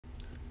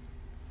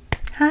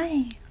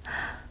Hi.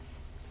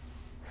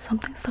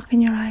 Something stuck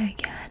in your eye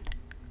again.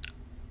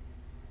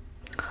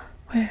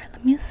 Where?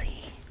 Let me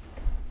see.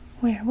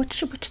 Where? Which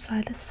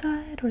side? This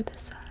side or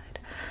this side?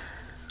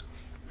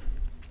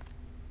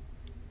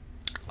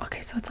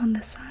 Okay, so it's on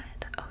this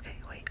side. Okay,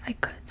 wait. I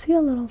could see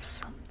a little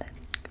something.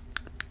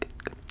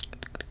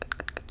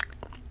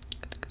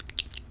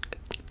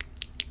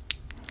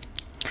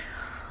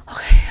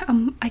 Okay,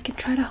 I can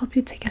try to help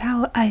you take it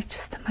out.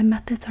 My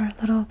methods are a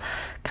little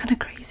kind of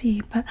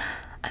crazy, but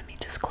I mean,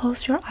 just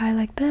close your eye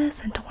like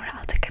this, and don't worry,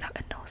 I'll take it out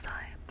in no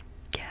time.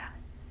 Yeah,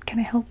 can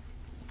I help?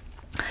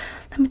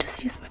 Let me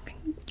just use my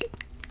finger.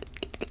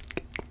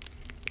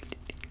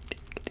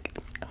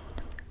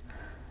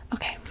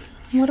 Okay,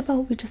 what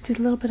about we just do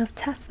a little bit of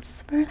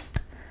tests first?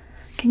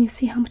 Can you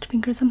see how much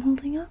fingers I'm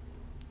holding up?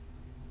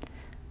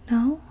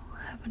 No?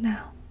 How about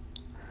now?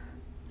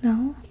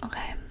 No?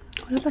 Okay.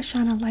 What if I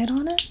shine a light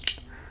on it?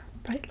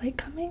 Bright light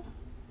coming?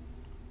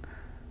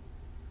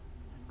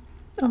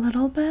 A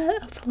little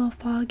bit? It's a little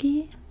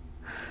foggy.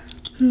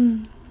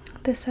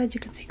 This side you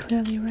can see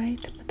clearly, right?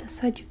 But this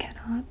side you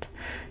cannot.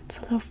 It's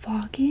a little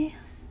foggy.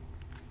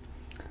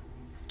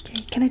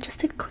 Okay, can I just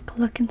take a quick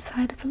look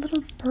inside? It's a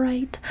little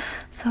bright,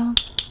 so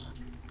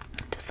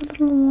just a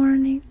little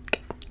warning.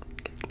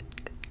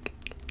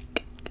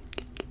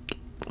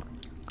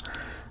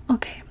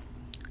 Okay.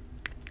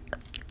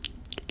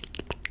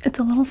 It's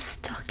a little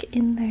stuck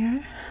in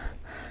there.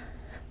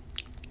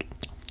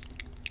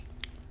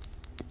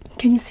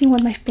 Can you see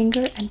when my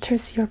finger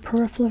enters your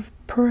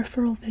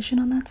peripheral vision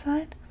on that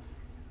side?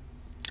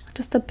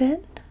 Just a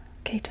bit?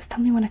 Okay, just tell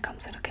me when it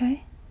comes in,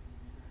 okay?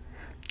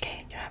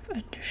 Okay,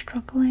 you're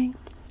struggling,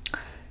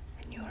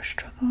 and you're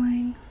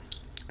struggling,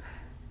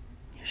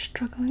 you're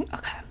struggling.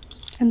 Okay,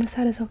 and this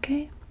side is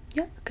okay?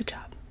 Yeah, good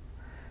job.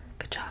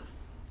 Good job.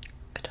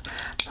 Good job.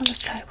 Now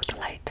let's try it with the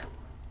light.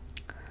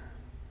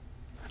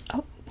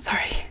 Oh,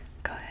 sorry.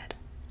 Go ahead.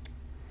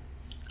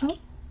 Oh,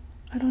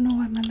 I don't know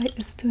why my light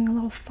is doing a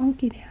little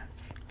funky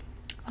dance.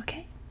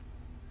 Okay?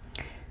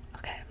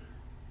 Okay.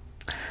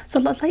 So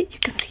the light you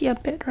can see a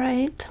bit,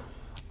 right?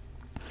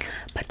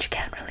 But you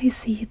can't really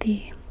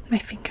see my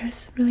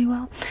fingers really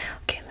well.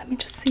 Okay, let me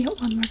just see it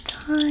one more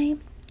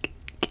time.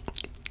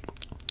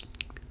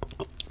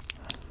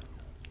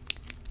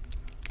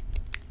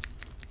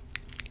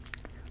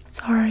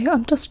 Sorry,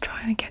 I'm just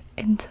trying to get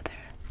into there.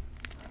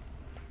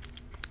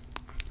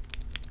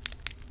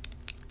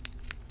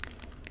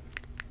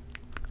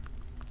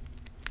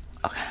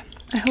 Okay,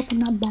 I hope I'm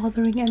not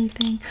bothering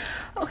anything.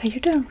 Okay, you're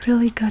doing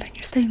really good and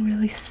you're staying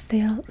really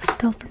still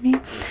for me.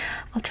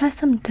 I'll try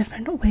some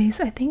different ways.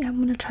 I think I'm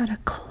gonna try to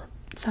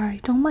sorry,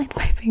 don't mind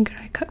my finger,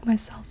 I cut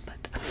myself,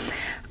 but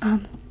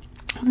I'm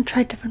gonna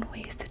try different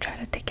ways to try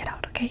to take it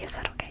out, okay? Is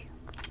that okay?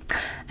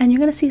 And you're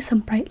gonna see some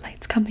bright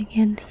lights coming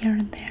in here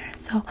and there.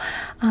 So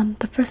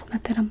the first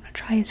method I'm gonna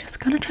try is just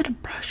gonna try to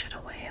brush it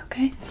away,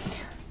 okay?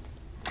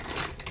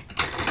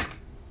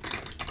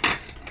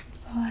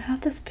 So I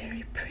have this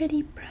very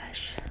pretty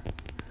brush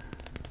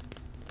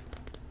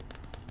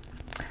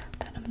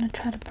that I'm gonna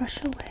try to brush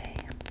away.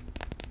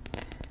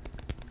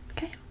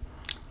 Okay,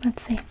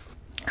 let's see.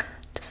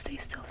 Just stay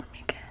still for me,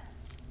 okay?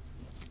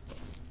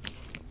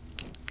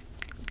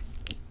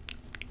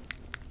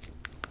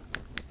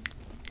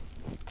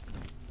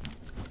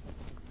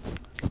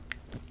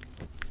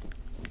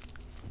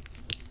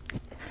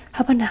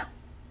 How about now?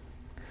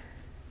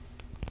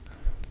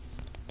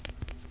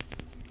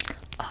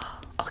 Oh,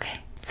 okay.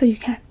 So you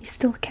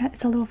still can't.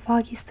 It's a little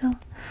foggy still.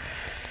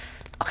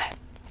 Okay.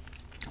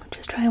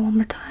 Just try it one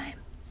more time.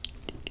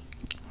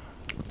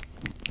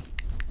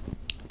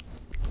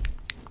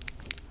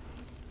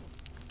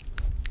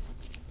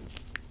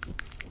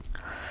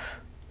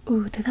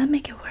 Ooh, did that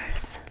make it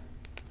worse?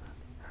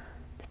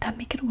 Did that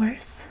make it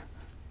worse?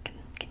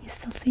 Can you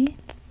still see?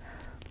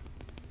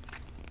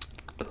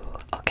 Ooh,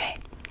 okay.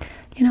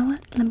 You know what?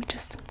 Let me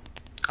just...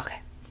 Okay.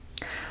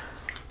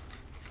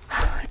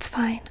 It's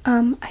fine.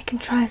 I can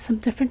try some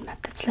different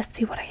methods. Let's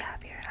see what I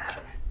have here.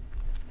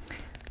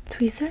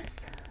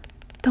 Tweezers?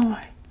 Don't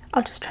worry.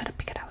 I'll just try to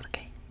pick it out,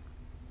 okay?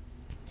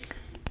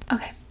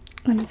 Okay.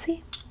 Let me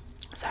see.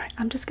 Sorry,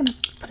 I'm just gonna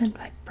put in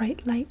my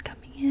bright light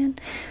coming in.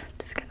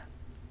 Just gonna...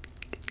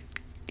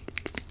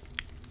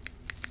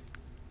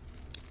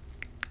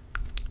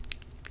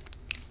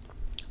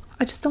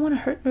 I just don't want to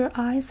hurt your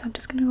eyes, so I'm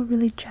just gonna go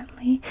really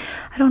gently.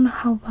 I don't know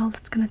how well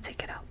it's gonna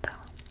take it out though.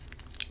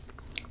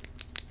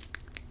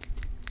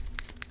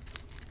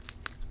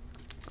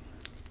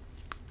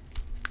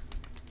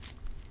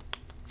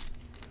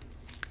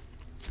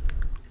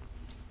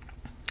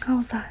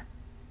 How's that?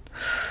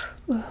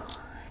 Ooh,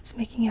 it's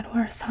making it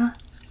worse, huh?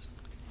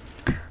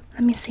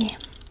 Let me see.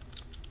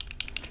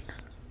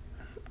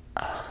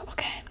 Oh,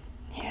 okay.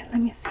 Here,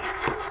 let me see.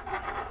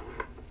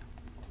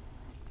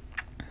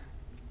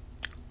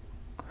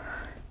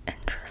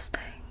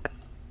 Interesting.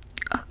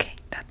 Okay,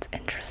 that's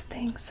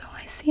interesting. So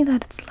I see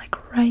that it's like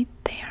right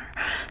there.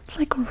 It's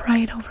like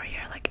right over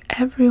here, like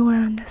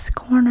everywhere in this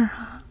corner,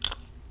 huh?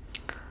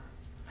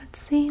 Let's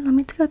see. Let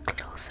me take a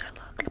closer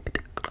look. Let me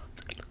take a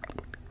closer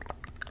look.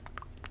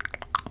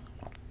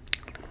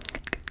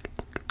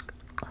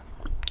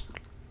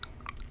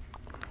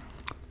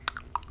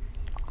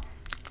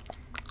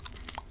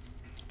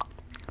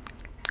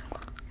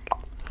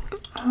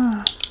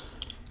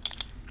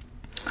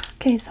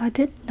 Okay, so I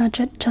did nudge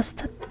it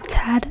just a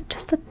tad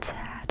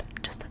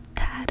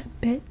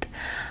bit.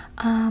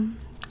 I'm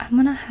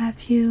gonna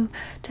have you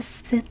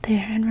just sit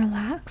there and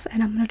relax,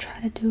 and I'm gonna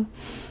try to do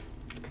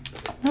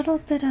a little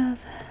bit of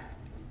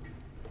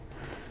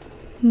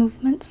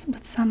movements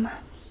with some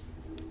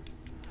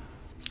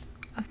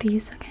of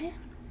these, okay?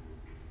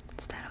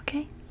 Is that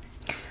okay?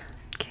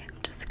 Okay,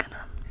 I'm just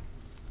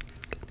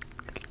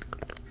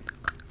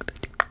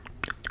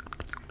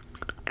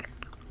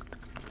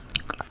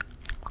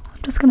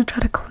gonna try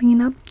to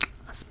clean up.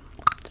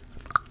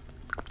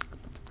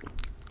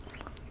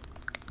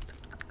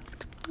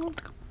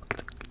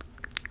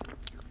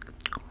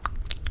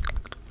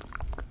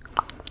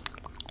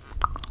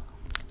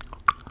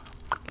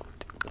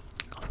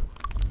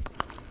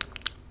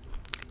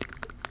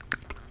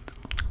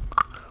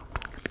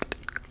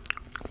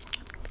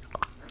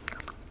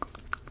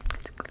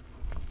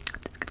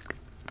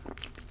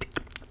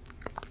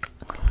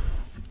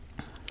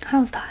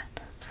 How's that?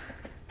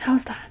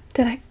 How's that?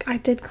 I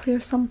did clear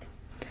some.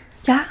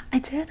 Yeah, I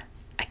did.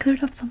 I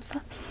cleared up some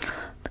stuff.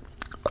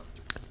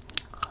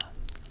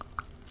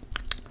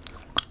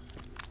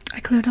 I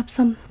cleared up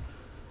some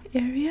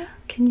area.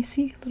 Can you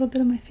see a little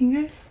bit of my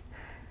fingers?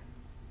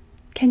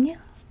 Can you?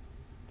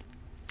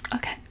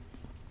 Okay.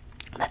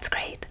 That's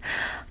great.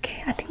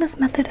 Okay, I think this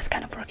method is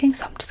kind of working,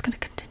 so I'm just gonna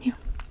continue.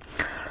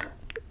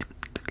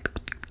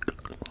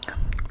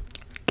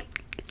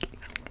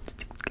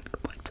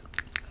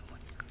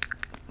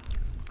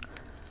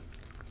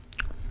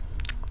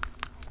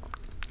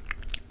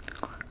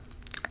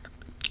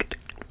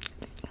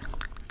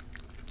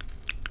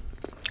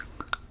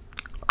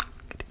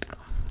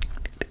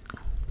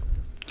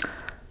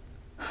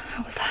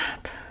 How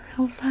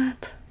was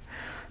that?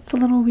 It's a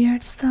little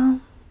weird still.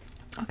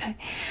 Okay,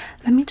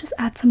 let me just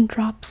add some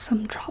drops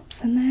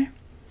in there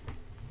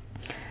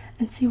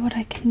and see what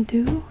I can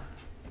do.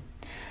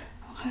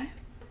 Okay.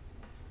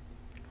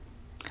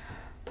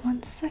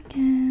 1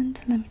 second.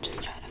 Let me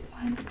just try to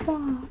find the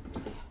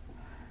drops.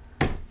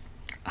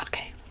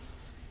 Okay.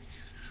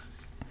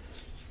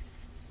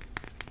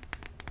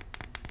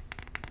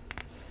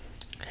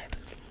 Okay.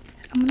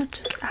 I'm gonna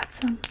just add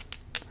some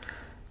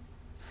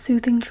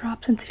soothing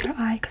drops into your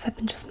eye because I've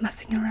been just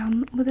messing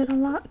around with it a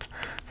lot.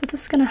 So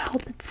this is gonna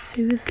help it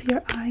soothe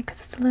your eye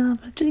because it's a little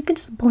bit. You can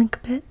just blink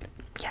a bit.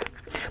 Yeah,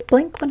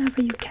 blink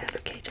whenever you can.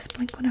 Okay, just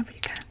blink whenever you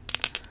can.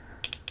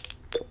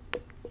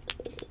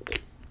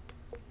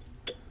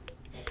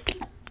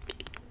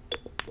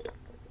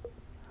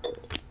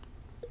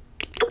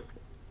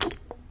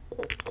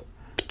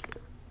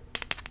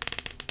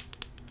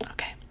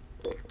 Okay.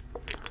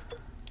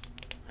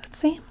 Let's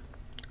see.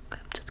 I'm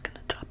just gonna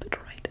drop it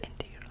right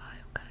into your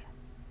eye. Okay.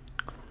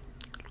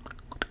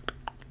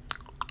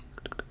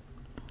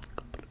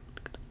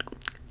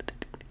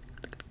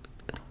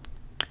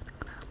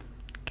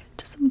 Okay,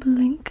 just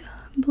blink,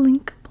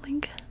 blink,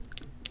 blink,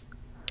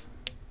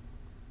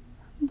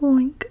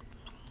 blink,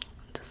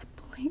 just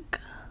blink,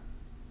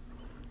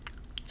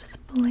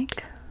 just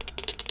blink.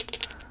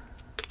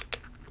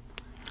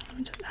 Let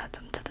me just add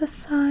some to this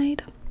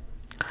side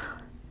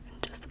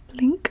and just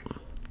blink.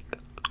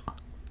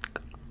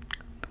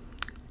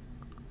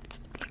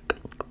 Just blink,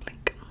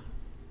 blink.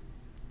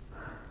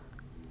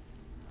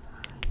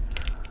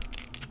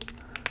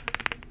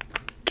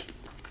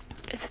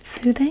 Is it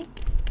soothing?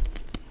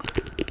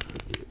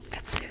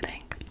 It's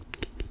soothing.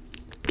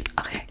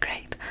 Okay,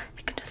 great.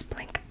 You can just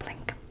blink,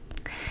 blink.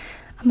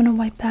 I'm gonna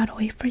wipe that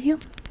away for you.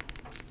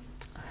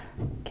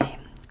 Okay,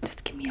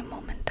 just give me a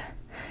moment.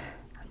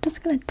 I'm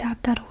just gonna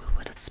dab that away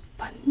with a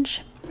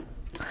sponge.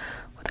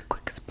 With a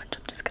quick sponge,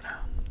 I'm just gonna.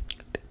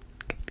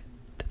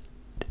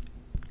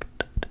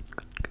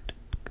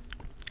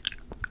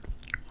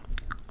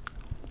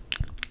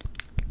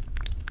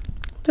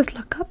 Just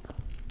look up.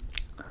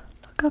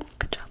 Look up.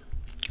 Good job.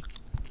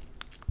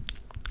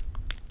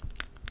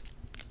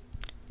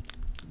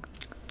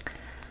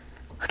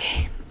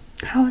 Okay,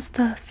 how is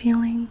the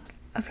feeling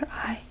of your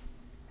eye?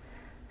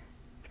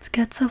 It's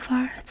good so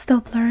far. It's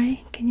still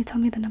blurry. Can you tell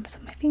me the numbers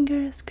of my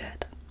fingers?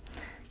 Good.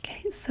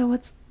 Okay, so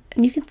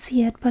and you can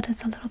see it, but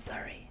it's a little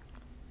blurry.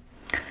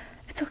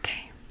 It's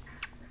okay.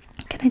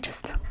 Can I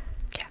just,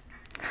 yeah.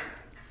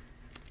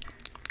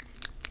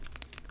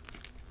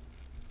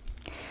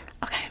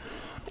 Okay,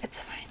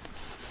 it's fine.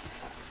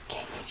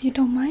 Okay, if you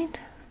don't mind,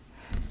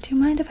 do you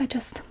mind if I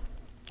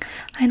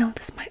I know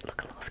this might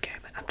look a little scary,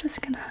 but I'm just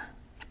gonna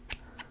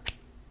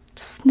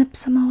snip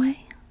some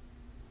away.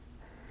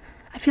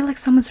 I feel like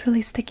someone's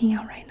really sticking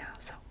out right now,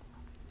 so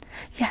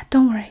yeah,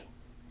 don't worry.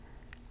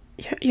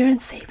 You're in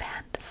safe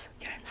hands.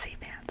 You're in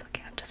safe hands.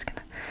 Okay,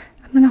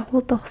 I'm gonna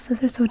hold the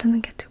scissors so it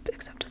doesn't get too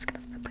big, so I'm just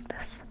gonna snip like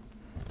this.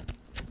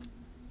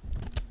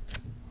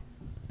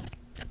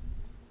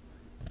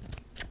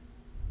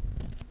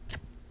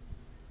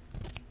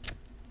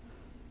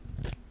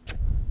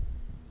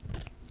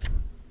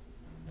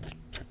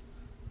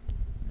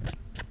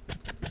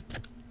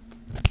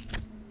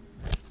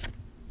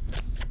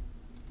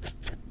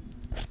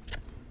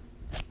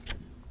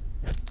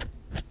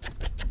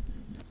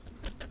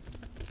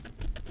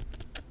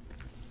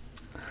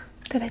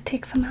 Did I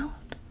take some out?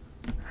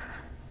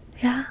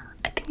 Yeah,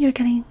 I think you're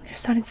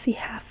starting to see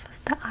half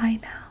of the eye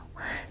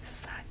now.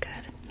 Is that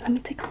good? Let me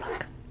take a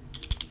look.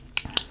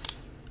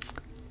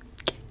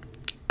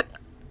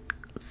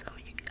 So,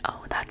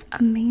 oh, that's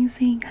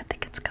amazing. I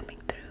think it's coming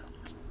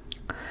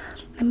through.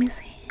 Let me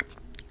see.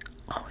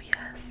 Oh,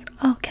 yes.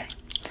 Okay.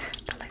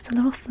 The light's a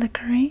little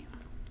flickery.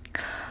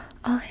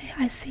 Oh, hey,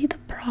 I see the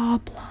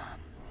problem.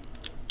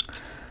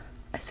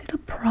 I see the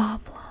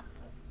problem.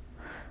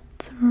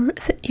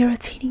 Is it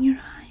irritating your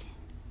eye?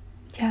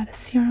 Yeah, the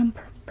serum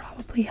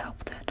probably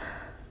helped it.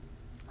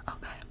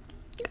 Okay.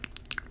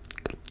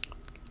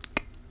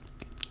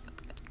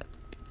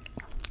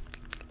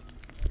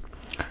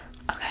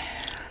 Okay,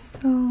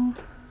 so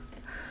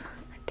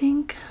I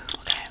think,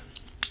 okay.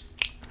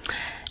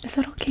 Is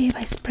it okay if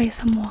I spray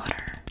some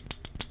water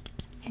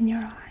in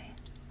your eye?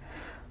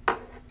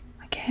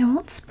 Okay, I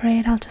won't spray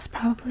it. I'll just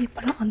probably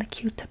put it on the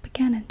Q-tip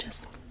again and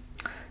just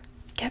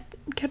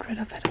get rid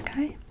of it,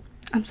 okay?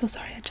 I'm so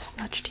sorry, I just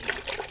nudged you.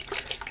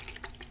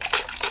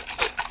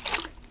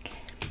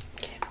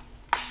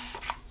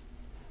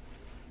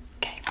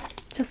 Okay,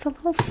 just a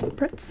little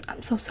spritz.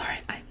 I'm so sorry,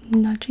 I'm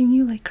nudging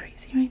you like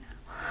crazy right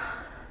now.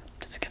 I'm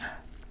just gonna.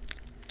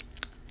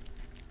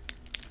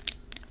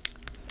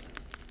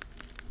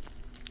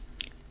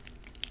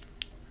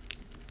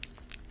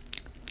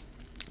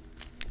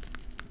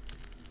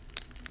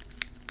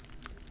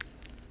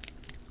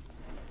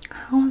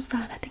 How was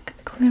that? I think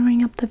I'm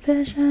clearing up the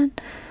vision,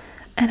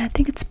 and I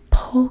think it's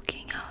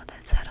poking out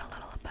its head a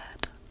little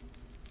bit.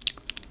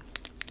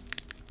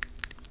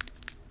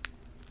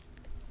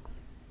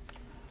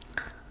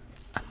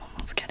 I'm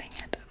almost getting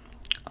it.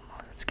 I'm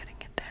almost getting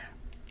it there.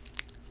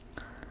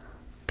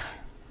 Okay.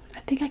 I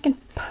think I can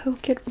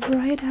poke it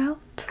right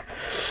out.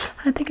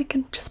 I think I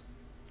can just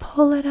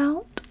pull it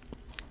out.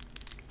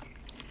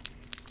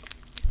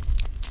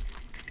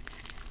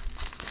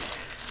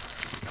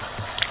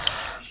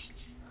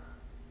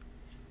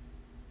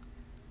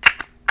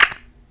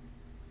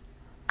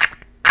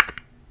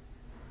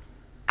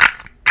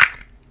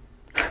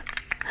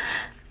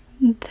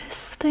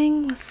 This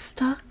thing was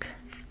stuck.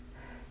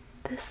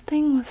 This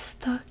thing was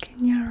stuck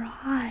in your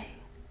eye.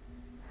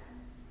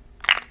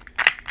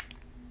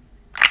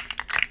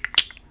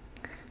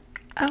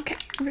 Okay,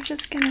 we're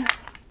just gonna.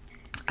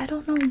 I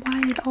don't know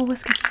why it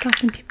always gets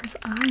stuck in people's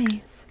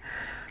eyes,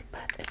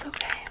 but it's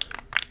okay.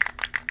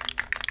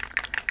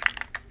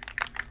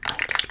 I'll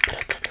just put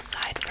it to the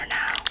side for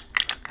now.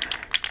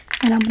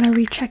 And I'm gonna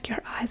recheck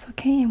your eyes,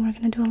 okay? And we're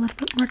gonna do a little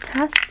bit more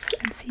tests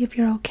and see if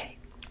you're okay.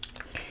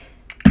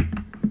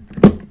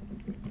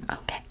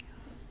 Okay.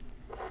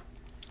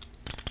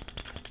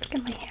 Look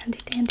at my handy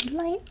dandy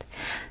light.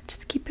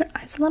 Just keep your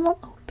eyes a little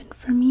open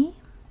for me.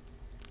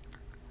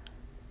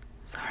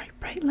 Sorry,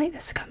 bright light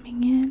is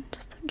coming in.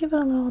 Just to give it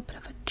a little bit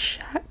of a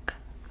check.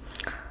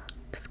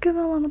 Just give it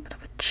a little bit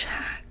of a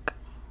check.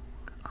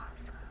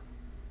 Awesome.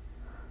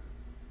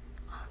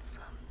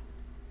 Awesome.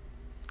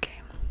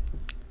 Okay.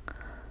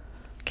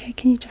 Okay,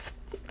 can you just,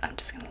 I'm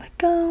just gonna let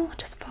go.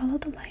 Just follow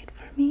the light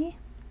for me.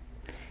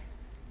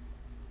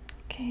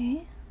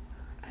 Okay.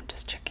 I'm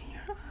just checking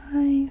your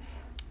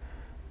eyes.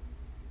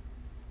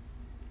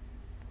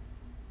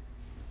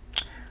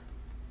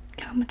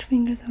 How much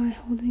fingers am I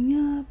holding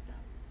up?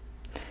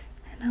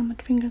 And how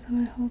much fingers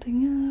am I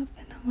holding up?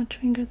 And how much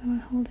fingers am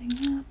I holding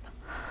up?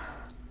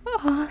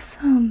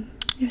 Awesome.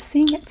 You're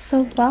seeing it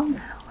so well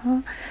now,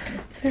 huh?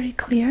 It's very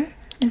clear.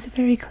 Is it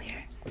very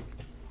clear?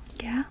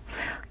 Yeah?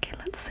 Okay,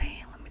 let's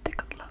see. Let me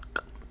take a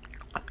look.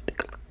 Let me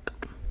take a look.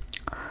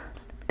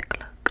 Let me take a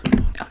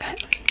look. Okay.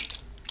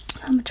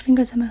 How much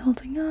fingers am I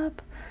holding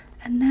up?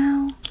 And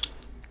now.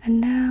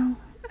 And now.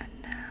 And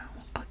now.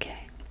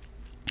 Okay.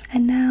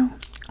 And now.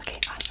 Okay,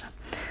 awesome.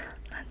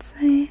 Let's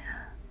see.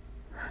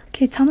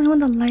 Okay, tell me when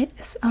the light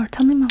is, or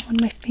tell me when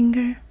my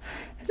finger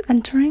is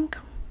entering.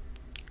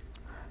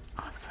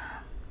 Awesome.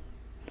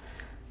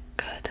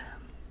 Good.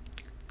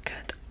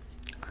 Good.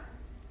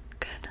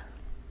 Good.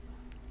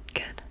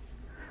 Good.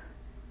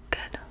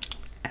 Good.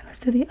 And let's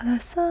do the other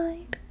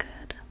side.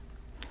 Good.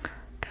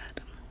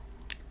 Good.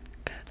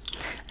 Good.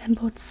 And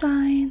both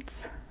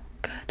sides.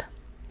 Good.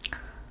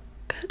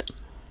 Good.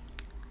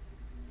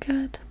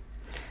 Good.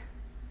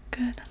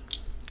 Good.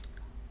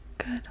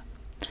 Good.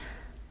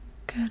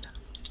 Good.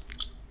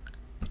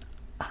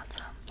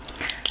 Awesome.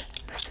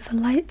 Let's do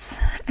the lights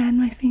and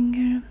my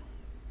finger.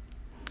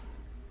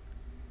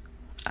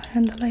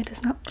 And the light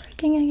is not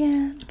working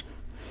again.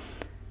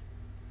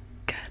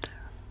 Good.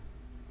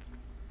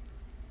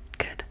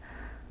 Good.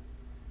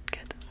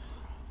 Good.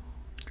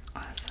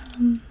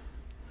 Awesome.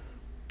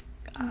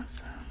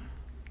 Awesome.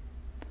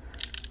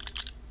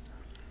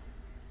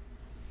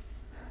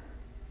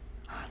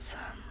 Awesome.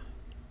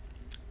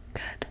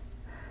 Good.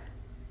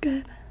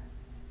 Good.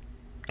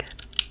 Good.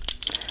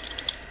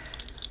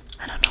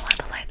 I don't know why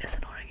the light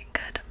isn't working.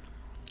 Good.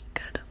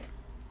 Good.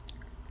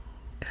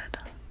 Good.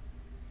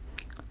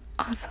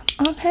 Awesome.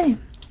 Okay.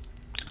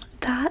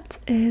 That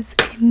is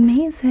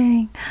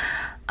amazing.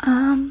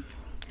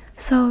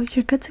 So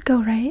you're good to go,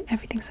 right?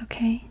 Everything's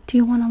okay. Do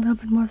you want a little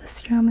bit more of the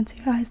serum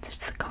into your eyes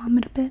just to calm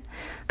it a bit?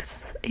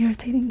 Because it's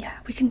irritating. Yeah,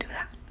 we can do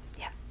that.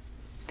 Yeah.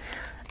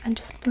 And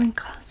just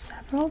blink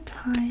several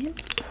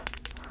times.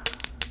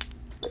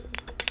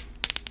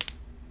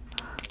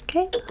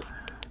 Okay.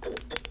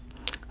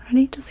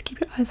 Ready? Just keep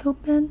your eyes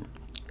open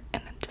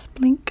and then just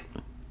blink.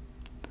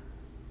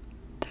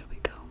 There we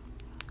go.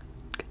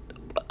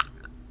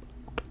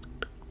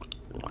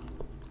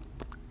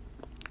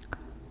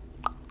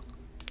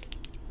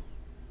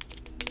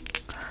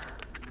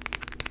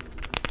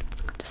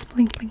 Just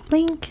blink, blink,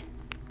 blink.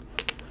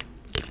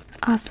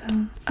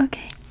 Awesome.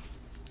 Okay.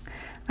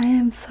 I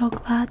am so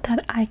glad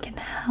that I can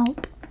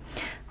help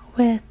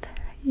with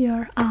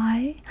your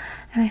eye,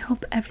 and I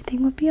hope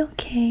everything will be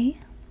okay.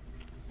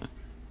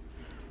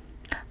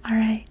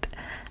 Alright.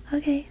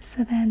 Okay,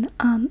 so then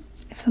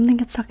if something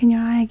gets stuck in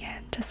your eye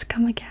again, just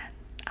come again.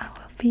 I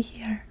will be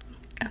here.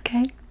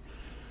 Okay?